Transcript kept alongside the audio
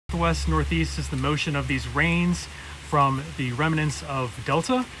northwest, northeast is the motion of these rains from the remnants of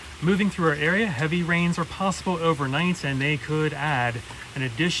Delta moving through our area. Heavy rains are possible overnight, and they could add an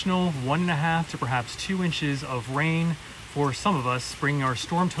additional 1.5 to perhaps 2 inches of rain for some of us, bringing our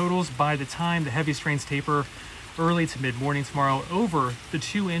storm totals by the time the heaviest rains taper early to mid-morning tomorrow over the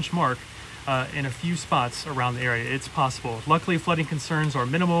 2-inch mark in a few spots around the area. It's possible. Luckily, flooding concerns are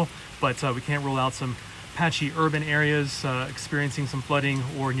minimal, but we can't rule out some patchy urban areas experiencing some flooding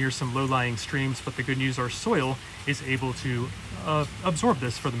or near some low-lying streams. But the good news, our soil is able to absorb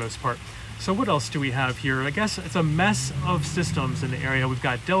this for the most part. So what else do we have here? I guess it's a mess of systems in the area. We've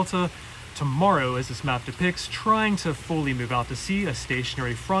got Delta tomorrow, as this map depicts, trying to fully move out to sea. A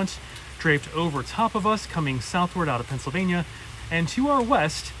stationary front draped over top of us, coming southward out of Pennsylvania. And to our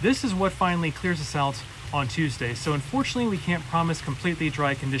west, this is what finally clears us out on Tuesday. So unfortunately, we can't promise completely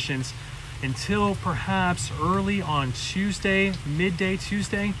dry conditions until perhaps early on Tuesday, midday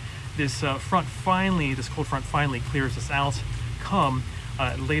Tuesday. This cold front finally clears us out come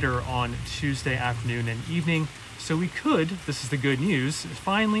later on Tuesday afternoon and evening. So we could, this is the good news,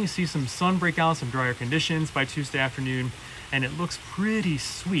 finally see some sun break out, some drier conditions by Tuesday afternoon, and it looks pretty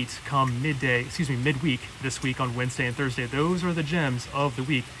sweet come midweek this week on Wednesday and Thursday. Those are the gems of the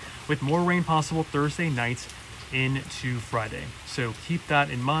week, with more rain possible Thursday night into Friday. So keep that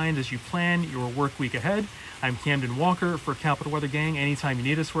in mind as you plan your work week ahead. I'm Camden Walker for Capital Weather Gang. Anytime you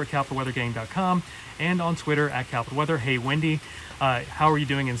need us, we're at capitalweathergang.com and on Twitter at Capital Weather. Hey, Wendy, how are you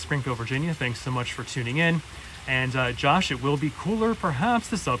doing in Springfield, Virginia? Thanks so much for tuning in. And Josh, it will be cooler perhaps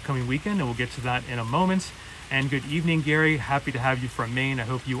this upcoming weekend, and we'll get to that in a moment. And good evening, Gary. Happy to have you from Maine. I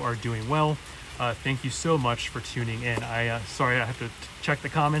hope you are doing well. Thank you so much for tuning in. Sorry, I have to check the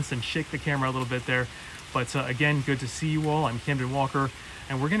comments and shake the camera a little bit there. But again, good to see you all. I'm Camden Walker,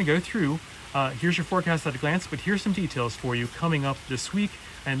 and we're going to go through, here's your forecast at a glance, but here's some details for you coming up this week,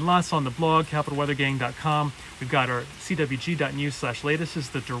 and lots on the blog, capitalweathergang.com. We've got our CWG.news/latest is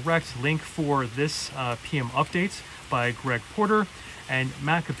the direct link for this PM update by Greg Porter. And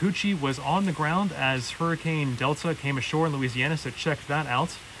Matt Capucci was on the ground as Hurricane Delta came ashore in Louisiana, so check that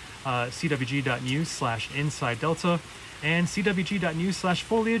out. CWG.news/InsideDelta and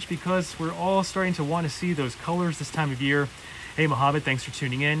CWG.news/Foliage, because we're all starting to want to see those colors this time of year. Hey, Mohammed, thanks for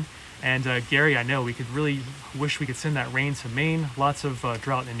tuning in. And Gary, I know we could really wish we could send that rain to Maine. Lots of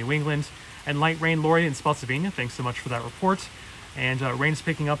drought in New England. And light rain, Lori, in Spotsylvania. Thanks so much for that report. And rain's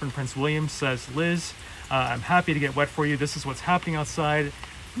picking up in Prince William, says Liz. I'm happy to get wet for you. This is what's happening outside.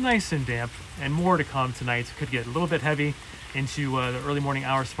 Nice and damp, and more to come tonight. Could get a little bit heavy into the early morning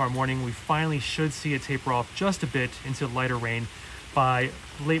hours tomorrow morning. We finally should see it taper off just a bit into lighter rain by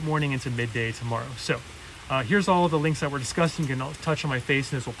late morning into midday tomorrow. So here's all of the links that we're discussing. You can touch on my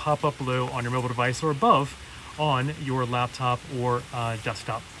face, and this will pop up below on your mobile device or above on your laptop or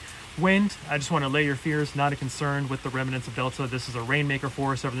desktop. Wind, I just want to allay your fears, not a concern with the remnants of Delta. This is a rainmaker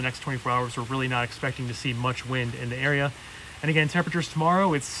for us over the next 24 hours. We're really not expecting to see much wind in the area. And again, temperatures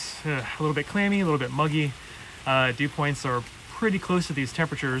tomorrow, it's a little bit clammy, a little bit muggy. Dew points are pretty close to these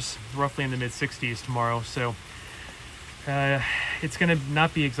temperatures, roughly in the mid-60s tomorrow. So it's going to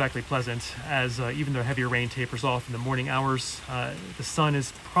not be exactly pleasant, as even though heavier rain tapers off in the morning hours, the sun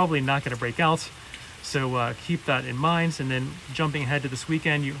is probably not going to break out. So keep that in mind. And then jumping ahead to this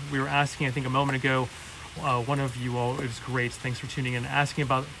weekend, we were asking, I think a moment ago, one of you all, it was great, thanks for tuning in, asking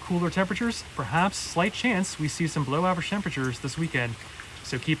about cooler temperatures. Perhaps, slight chance, we see some below average temperatures this weekend.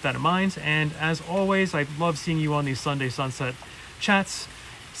 So keep that in mind. And as always, I love seeing you on these Sunday sunset chats.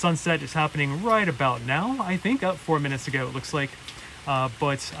 Sunset is happening right about now, I think, 4 minutes ago, it looks like.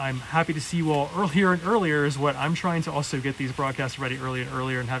 But I'm happy to see you all earlier and earlier is what I'm trying to also get these broadcasts ready earlier and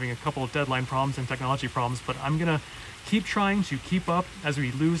earlier, and having a couple of deadline problems and technology problems. But I'm going to keep trying to keep up as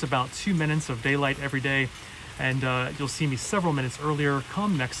we lose about 2 minutes of daylight every day. And you'll see me several minutes earlier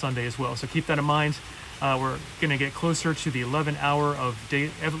come next Sunday as well. So keep that in mind. We're going to get closer to the 11 hours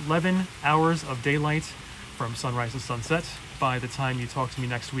of daylight from sunrise to sunset by the time you talk to me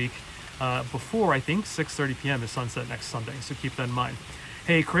next week. Before, I think, 6:30 p.m. is sunset next Sunday, so keep that in mind.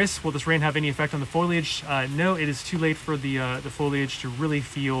 Hey, Chris, will this rain have any effect on the foliage? No, it is too late for the foliage to really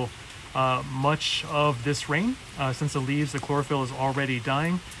feel much of this rain. Since the leaves, the chlorophyll is already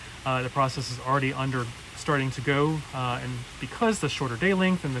dying. The process is already starting to go, and because the shorter day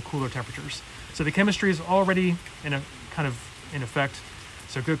length and the cooler temperatures. So the chemistry is already in effect.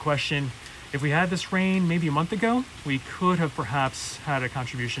 So good question. If we had this rain maybe a month ago, we could have perhaps had a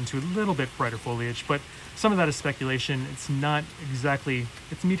contribution to a little bit brighter foliage, but some of that is speculation. It's not exactly,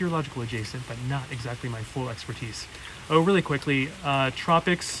 it's meteorological adjacent, but not exactly my full expertise. Oh, really quickly,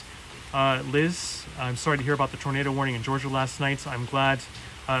 tropics, Liz, I'm sorry to hear about the tornado warning in Georgia last night. I'm glad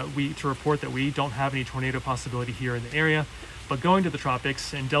to report that we don't have any tornado possibility here in the area. But going to the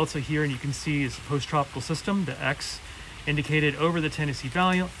tropics and Delta here, and you can see is a post-tropical system, the X indicated over the Tennessee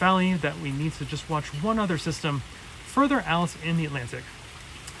Valley, that we need to just watch one other system further out in the Atlantic.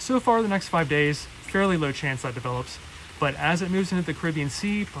 So far, the next 5 days, fairly low chance that develops. But as it moves into the Caribbean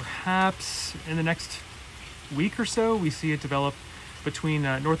Sea, perhaps in the next week or so, we see it develop between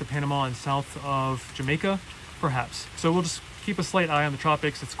north of Panama and south of Jamaica, perhaps. So we'll just keep a slight eye on the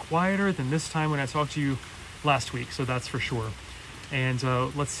tropics. It's quieter than this time when I talked to you last week, so that's for sure. And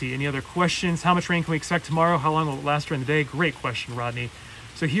let's see, any other questions? How much rain can we expect tomorrow? How long will it last during the day? Great question, Rodney.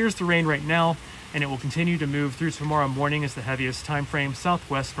 So here's the rain right now, and it will continue to move through tomorrow morning as the heaviest time frame,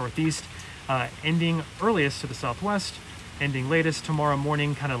 southwest, northeast, ending earliest to the southwest, ending latest tomorrow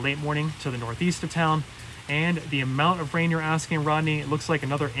morning, kind of late morning to the northeast of town. And the amount of rain you're asking, Rodney, it looks like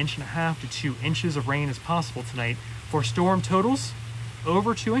another 1.5 to 2 inches of rain is possible tonight. For storm totals,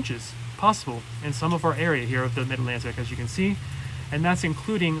 over 2 inches possible in some of our area here of the mid-Atlantic, as you can see. And that's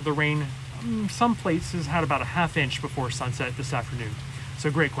including the rain. Some places had about a ½ inch before sunset this afternoon.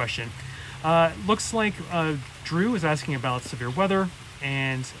 So great question. Looks like Drew is asking about severe weather,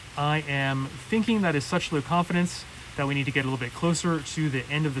 and I am thinking that is such low confidence that we need to get a little bit closer to the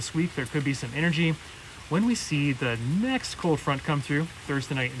end of this week. There could be some energy when we see the next cold front come through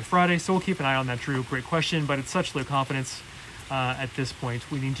Thursday night and Friday. So we'll keep an eye on that, Drew. Great question, but it's such low confidence at this point.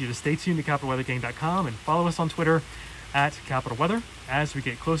 We need you to stay tuned to CapitalWeatherGang.com and follow us on Twitter at Capital Weather as we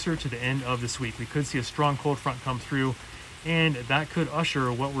get closer to the end of this week. We could see a strong cold front come through, and that could usher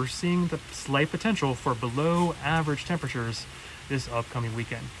what we're seeing the slight potential for below average temperatures this upcoming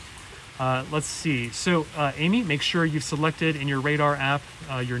weekend. Let's see. So, Amy, make sure you've selected in your radar app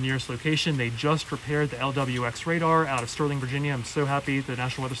your nearest location. They just repaired the LWX radar out of Sterling, Virginia. I'm so happy the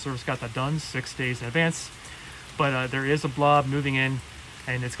National Weather Service got that done 6 days in advance. But there is a blob moving in,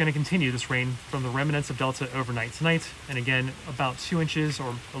 and it's going to continue this rain from the remnants of Delta overnight tonight. And again, about 2 inches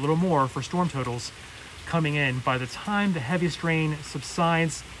or a little more for storm totals coming in by the time the heaviest rain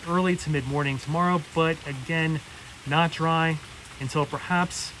subsides early to mid-morning tomorrow. But again, not dry until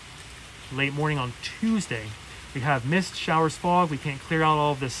perhaps late morning on Tuesday. We have mist, showers, fog. We can't clear out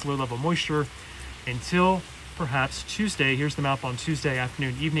all of this low-level moisture until perhaps Tuesday. Here's the map on Tuesday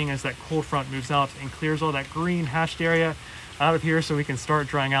afternoon, evening, as that cold front moves out and clears all that green hashed area out of here so we can start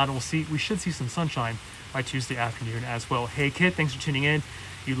drying out, and we should see some sunshine by Tuesday afternoon as well. Hey Kit, thanks for tuning in.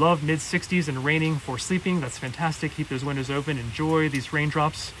 You love mid-60s and raining for sleeping. That's fantastic. Keep those windows open. Enjoy these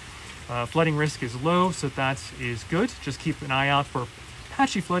raindrops. Flooding risk is low, so that is good. Just keep an eye out for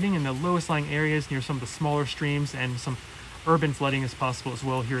patchy flooding in the lowest lying areas near some of the smaller streams, and some urban flooding is possible as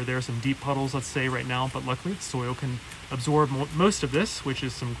well. Here or there, some deep puddles, let's say, right now, but luckily the soil can absorb most of this, which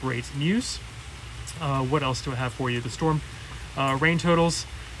is some great news. What else do I have for you? The storm rain totals.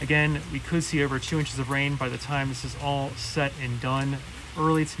 Again, we could see over 2 inches of rain by the time this is all set and done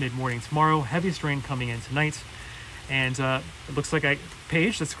early to mid-morning tomorrow. Heaviest rain coming in tonight. And it looks like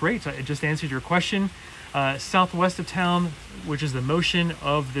Paige, that's great. I just answered your question. Southwest of town, which is the motion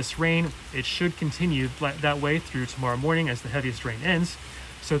of this rain, it should continue that way through tomorrow morning as the heaviest rain ends.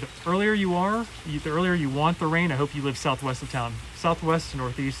 So the earlier you are, the earlier you want the rain. I hope you live southwest of town. Southwest to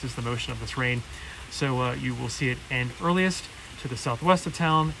northeast is the motion of this rain. So you will see it end earliest to the southwest of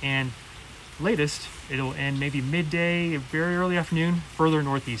town, and latest it'll end maybe midday, very early afternoon, further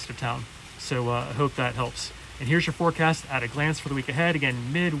northeast of town. So I hope that helps. And here's your forecast at a glance for the week ahead.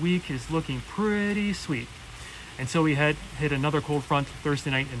 Again, midweek is looking pretty sweet until we hit another cold front Thursday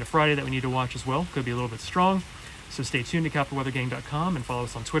night into Friday that we need to watch as well. Could be a little bit strong. So stay tuned to CapitalWeatherGang.com and follow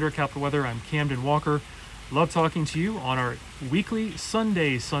us on Twitter, Capital Weather. I'm Camden Walker. Love talking to you on our weekly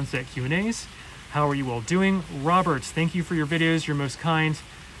Sunday Sunset Q&As. How are you all doing? Robert, thank you for your videos. You're most kind.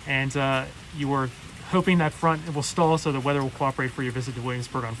 And you were hoping that front will stall so the weather will cooperate for your visit to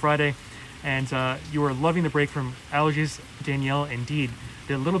Williamsburg on Friday. And you are loving the break from allergies, Danielle. Indeed,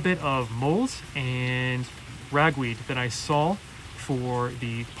 the little bit of mold and ragweed that I saw for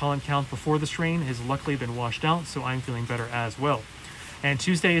the pollen count before this rain has luckily been washed out, so I'm feeling better as well. And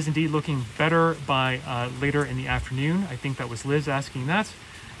Tuesday is indeed looking better by later in the afternoon. I think that was Liz asking that.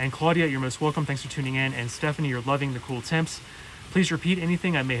 And Claudia, you're most welcome. Thanks for tuning in. And Stephanie, you're loving the cool temps. Please repeat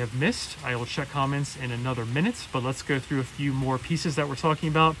anything I may have missed. I will check comments in another minute, but let's go through a few more pieces that we're talking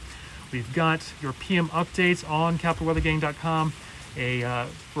about. We've got your PM updates on CapitalWeatherGang.com, a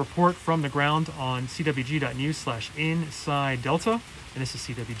report from the ground on CWG.news/InsideDelta, and this is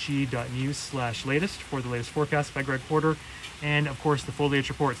CWG.news/latest for the latest forecast by Greg Porter, and of course the Foliage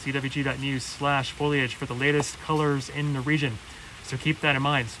report, CWG.news/Foliage for the latest colors in the region. So keep that in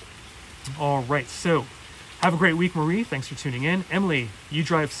mind. All right, so Have a great week, Marie. Thanks for tuning in. Emily, you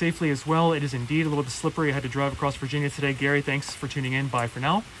drive safely as well. It is indeed a little bit slippery. I had to drive across Virginia today. Gary, thanks for tuning in. Bye for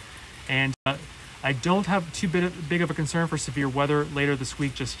now. And I don't have too big of a concern for severe weather later this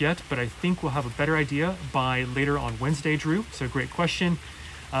week just yet, but I think we'll have a better idea by later on Wednesday, Drew. So great question.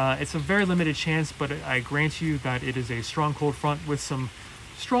 It's a very limited chance, but I grant you that it is a strong cold front with some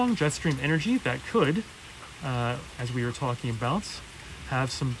strong jet stream energy that could, as we were talking about, have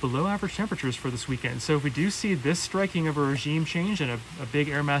some below average temperatures for this weekend. So if we do see this striking of a regime change and a big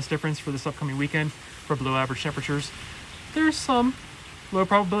air mass difference for this upcoming weekend for below average temperatures, there's some low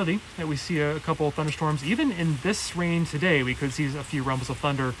probability that we see a couple of thunderstorms. Even in this rain today, we could see a few rumbles of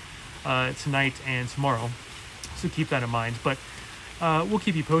thunder tonight and tomorrow. So keep that in mind. But we'll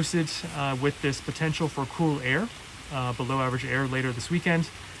keep you posted with this potential for cool air, below average air later this weekend.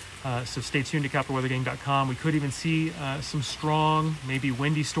 So stay tuned to CapitalWeatherGang.com. We could even see some strong, maybe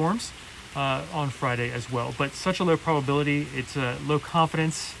windy storms on Friday as well. But such a low probability, it's low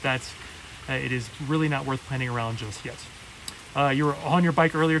confidence that it is really not worth planning around just yet. You were on your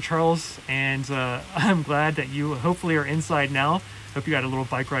bike earlier, Charles, and I'm glad that you hopefully are inside now. Hope you got a little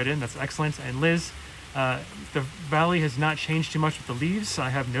bike ride in. That's excellent. And Liz, the valley has not changed too much with the leaves. I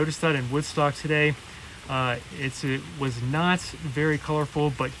have noticed that in Woodstock today. It was not very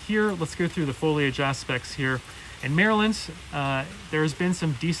colorful, but here, let's go through the foliage aspects here. In Maryland, there's been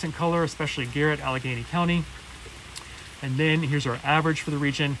some decent color, especially Garrett, Allegheny County. And then here's our average for the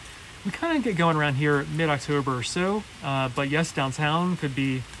region. We kind of get going around here mid-October or so, but yes, downtown could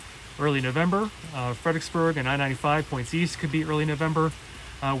be early November. Fredericksburg and I-95 points east could be early November.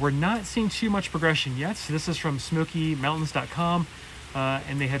 We're not seeing too much progression yet. So this is from SmokyMountains.com.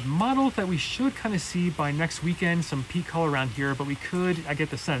 And they had modeled that we should kind of see by next weekend some peak color around here, but I get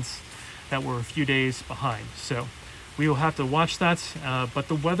the sense that we're a few days behind. So we will have to watch that, but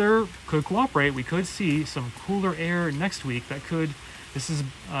the weather could cooperate. We could see some cooler air next week this is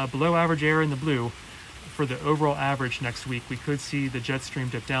below average air in the blue for the overall average next week. We could see the jet stream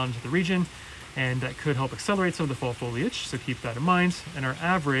dip down into the region, and that could help accelerate some of the fall foliage. So keep that in mind. And our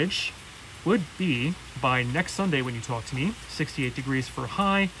average would be by next Sunday when you talk to me, 68 degrees for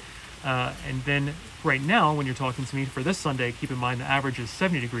high. And then right now when you're talking to me for this Sunday, keep in mind the average is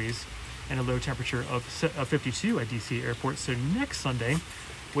 70 degrees and a low temperature of 52 at DC Airport. So next Sunday,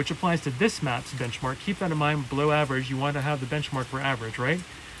 which applies to this map's benchmark, keep that in mind. Below average, you want to have the benchmark for average, right?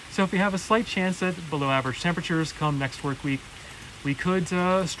 So if we have a slight chance at below average temperatures come next work week, we could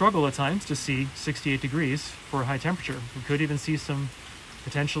struggle at times to see 68 degrees for a high temperature. We could even see some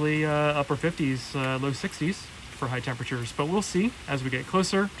potentially upper 50s, low 60s for high temperatures, but we'll see as we get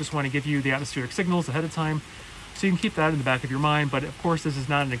closer. Just want to give you the atmospheric signals ahead of time so you can keep that in the back of your mind. But of course, this is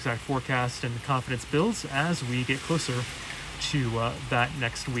not an exact forecast, and the confidence builds as we get closer to that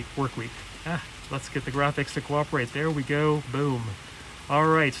next work week. Let's get the graphics to cooperate. There we go. Boom. All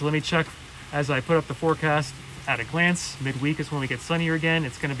right, so let me check as I put up the forecast at a glance. Midweek is when we get sunnier again.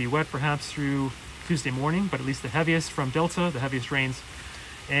 It's going to be wet perhaps through Tuesday morning, but at least the heaviest from Delta, the heaviest rains,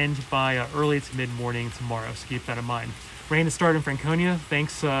 end by early to mid-morning tomorrow, so keep that in mind. Rain has started in Franconia.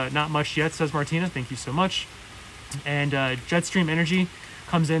 Thanks, not much yet, says Martina. Thank you so much. And jet stream energy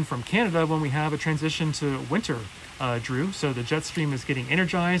comes in from Canada when we have a transition to winter, Drew. So the jet stream is getting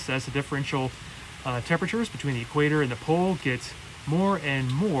energized as the differential temperatures between the equator and the pole get more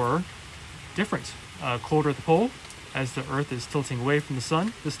and more different. Colder at the pole as the Earth is tilting away from the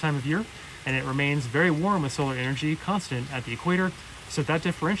sun this time of year, and it remains very warm with solar energy constant at the equator. So that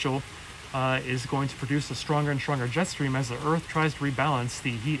differential is going to produce a stronger and stronger jet stream as the Earth tries to rebalance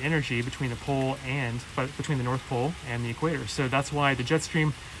the heat energy between between the North Pole and the equator. So that's why the jet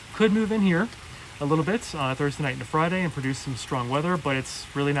stream could move in here a little bit Thursday night into Friday and produce some strong weather, but it's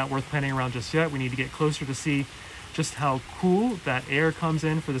really not worth planning around just yet. We need to get closer to see just how cool that air comes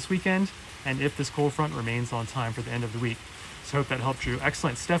in for this weekend and if this cold front remains on time for the end of the week. So hope that helped you.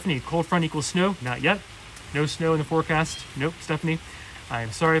 Excellent. Stephanie, cold front equals snow? Not yet. No snow in the forecast. Nope, Stephanie.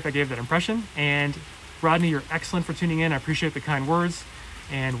 I'm sorry if I gave that impression. And Rodney, you're excellent for tuning in. I appreciate the kind words.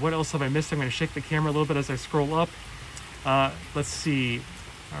 And what else have I missed? I'm going to shake the camera a little bit as I scroll up. Let's see.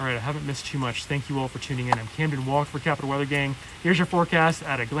 All right, I haven't missed too much. Thank you all for tuning in. I'm Camden Walk for Capital Weather Gang. Here's your forecast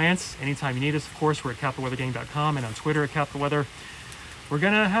at a glance. Anytime you need us, of course, we're at CapitalWeatherGang.com and on Twitter at Capital Weather. We're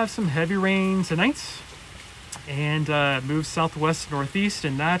going to have some heavy rain tonight and move southwest northeast,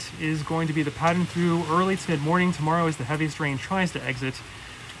 and that is going to be the pattern through early to mid-morning tomorrow as the heaviest rain tries to exit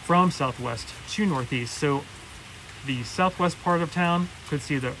from southwest to northeast. So the southwest part of town could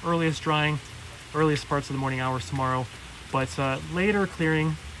see the earliest parts of the morning hours tomorrow, but later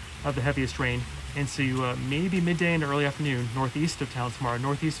clearing of the heaviest rain into maybe midday into early afternoon northeast of town tomorrow.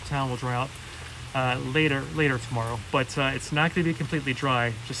 Northeast of town will dry out later tomorrow, but it's not going to be completely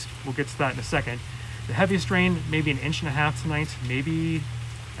dry. We'll get to that in a second. The heaviest rain, maybe 1.5 inches tonight, maybe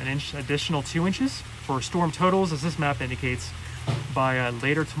an inch, additional 2 inches for storm totals, as this map indicates. By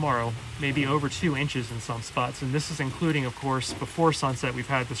later tomorrow, maybe over 2 inches in some spots, and this is including, of course, before sunset. We've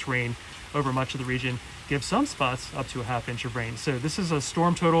had this rain over much of the region, give some spots up to a 1/2 inch of rain. So this is a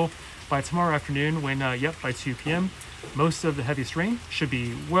storm total by tomorrow afternoon when, by 2 p.m. Most of the heaviest rain should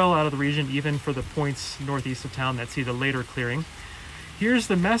be well out of the region, even for the points northeast of town that see the later clearing. Here's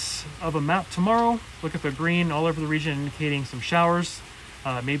the mess of a map tomorrow. Look at the green all over the region, indicating some showers.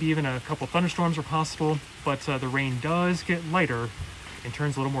 Maybe even a couple thunderstorms are possible, but the rain does get lighter and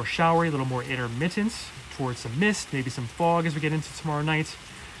turns a little more showery, a little more intermittent towards some mist, maybe some fog as we get into tomorrow night.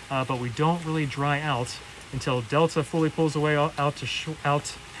 But we don't really dry out until Delta fully pulls away out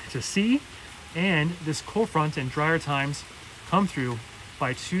to sea, and this cold front and drier times come through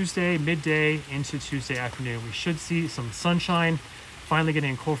by Tuesday midday into Tuesday afternoon. We should see some sunshine, finally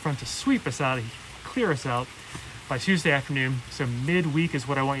getting a cold front to sweep us out, clear us out by Tuesday afternoon. So midweek is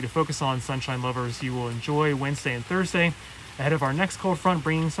what I want you to focus on, sunshine lovers. You will enjoy Wednesday and Thursday ahead of our next cold front,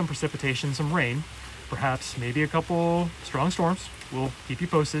 bringing some precipitation, some rain, perhaps maybe a couple strong storms. We'll keep you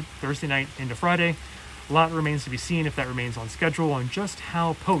posted Thursday night into Friday. A lot remains to be seen if that remains on schedule, on just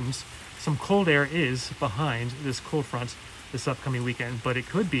how potent some cold air is behind this cold front this upcoming weekend. But it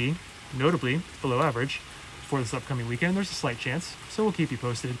could be notably below average for this upcoming weekend. There's a slight chance, so we'll keep you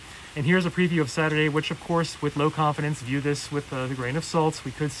posted. And here's a preview of Saturday, which of course, with low confidence, view this with the grain of salt.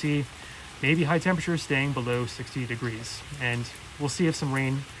 We could see maybe high temperatures staying below 60 degrees. And we'll see if some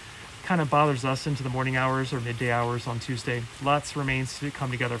rain kind of bothers us into the morning hours or midday hours on Tuesday. Lots remains to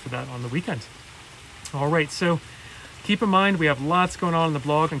come together for that on the weekend. All right, so keep in mind, we have lots going on in the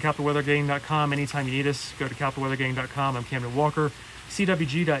blog on CapitalWeatherGang.com. Anytime you need us, go to CapitalWeatherGang.com. I'm Camden Walker.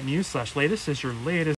 CWG.news/latest is your latest